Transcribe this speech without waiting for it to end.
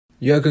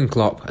Jurgen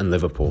Klopp and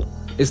Liverpool.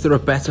 Is there a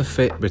better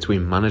fit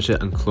between manager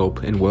and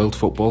club in world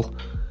football?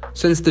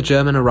 Since the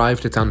German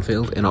arrived at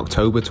Anfield in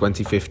October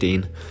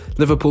 2015,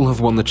 Liverpool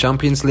have won the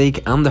Champions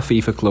League and the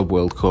FIFA Club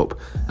World Cup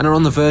and are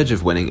on the verge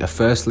of winning a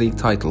First League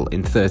title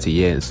in 30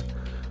 years.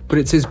 But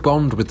it's his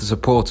bond with the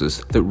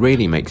supporters that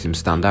really makes him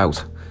stand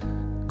out.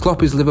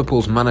 Klopp is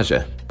Liverpool's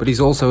manager, but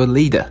he's also a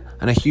leader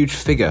and a huge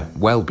figure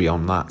well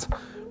beyond that,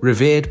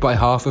 revered by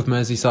half of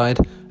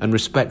Merseyside and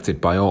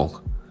respected by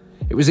all.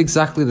 It was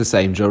exactly the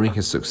same during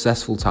his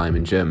successful time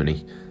in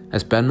Germany,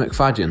 as Ben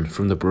McFadyean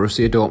from the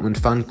Borussia Dortmund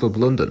fan club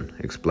London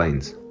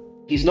explains.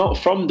 He's not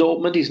from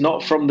Dortmund, he's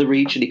not from the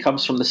region, he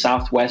comes from the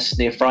southwest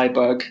near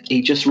Freiburg.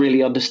 He just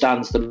really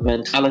understands the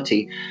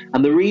mentality.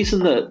 And the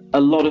reason that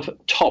a lot of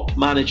top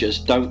managers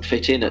don't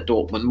fit in at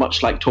Dortmund,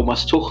 much like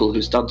Thomas Tuchel,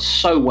 who's done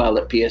so well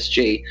at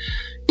PSG,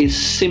 is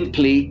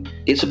simply,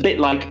 it's a bit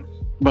like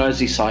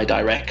Merseyside,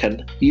 I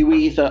reckon. You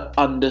either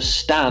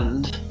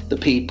understand the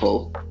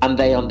people and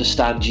they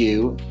understand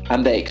you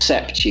and they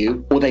accept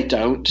you, or they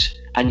don't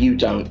and you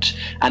don't.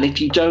 And if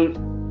you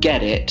don't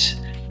get it,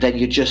 then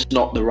you're just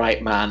not the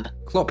right man.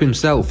 Klopp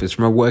himself is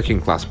from a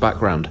working class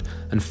background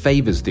and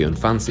favours the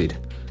unfancied.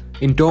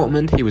 In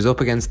Dortmund, he was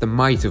up against the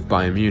might of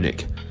Bayern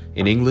Munich.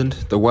 In England,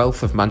 the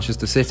wealth of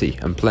Manchester City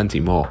and plenty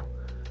more.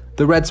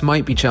 The Reds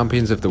might be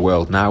champions of the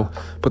world now,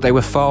 but they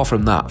were far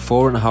from that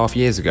 4.5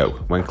 years ago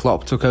when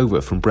Klopp took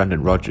over from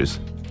Brendan Rodgers.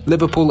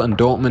 Liverpool and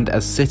Dortmund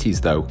as cities,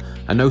 though,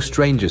 are no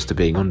strangers to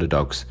being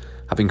underdogs,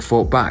 having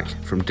fought back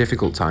from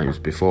difficult times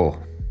before.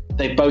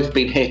 They've both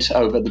been hit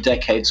over the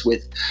decades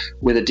with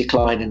a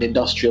decline, an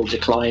industrial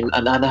decline,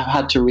 and have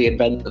had to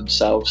reinvent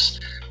themselves.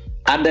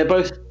 And they're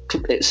both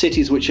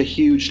cities which are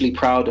hugely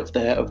proud of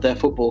their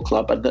football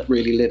club and that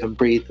really live and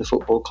breathe the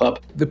football club.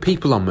 The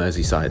people on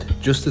Merseyside,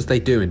 just as they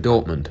do in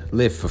Dortmund,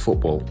 live for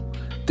football.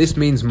 This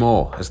means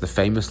more, as the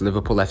famous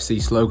Liverpool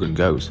FC slogan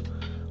goes,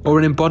 or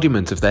an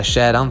embodiment of their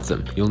shared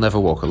anthem, "You'll never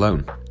walk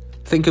alone."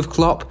 Think of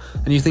Klopp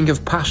and you think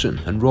of passion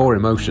and raw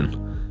emotion.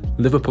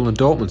 Liverpool and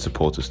Dortmund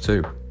supporters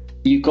too.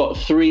 You've got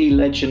three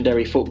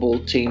legendary football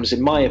teams,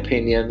 in my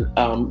opinion,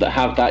 that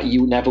have that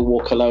 "You Never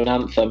Walk Alone"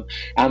 anthem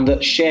and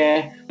that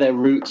share their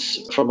roots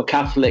from a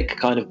Catholic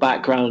kind of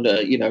background,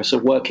 so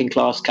working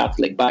class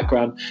Catholic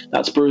background.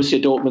 That's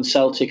Borussia Dortmund,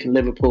 Celtic and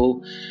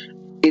Liverpool.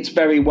 It's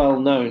very well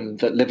known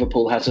that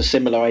Liverpool has a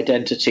similar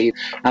identity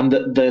and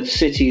that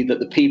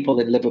the people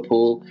in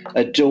Liverpool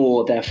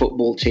adore their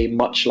football team,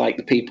 much like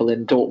the people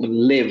in Dortmund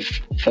live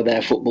for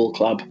their football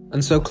club.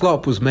 And so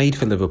Klopp was made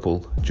for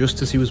Liverpool,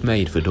 just as he was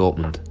made for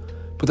Dortmund.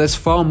 But there's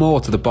far more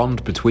to the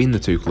bond between the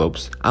two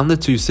clubs and the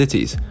two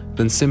cities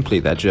than simply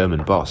their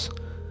German boss.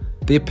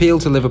 The appeal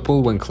to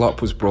Liverpool when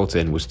Klopp was brought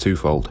in was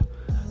twofold.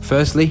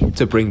 Firstly,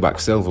 to bring back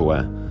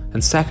silverware,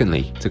 and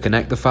secondly, to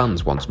connect the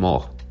fans once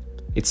more.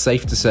 It's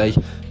safe to say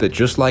that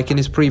just like in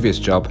his previous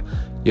job,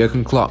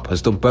 Jurgen Klopp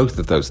has done both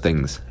of those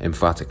things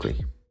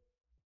emphatically.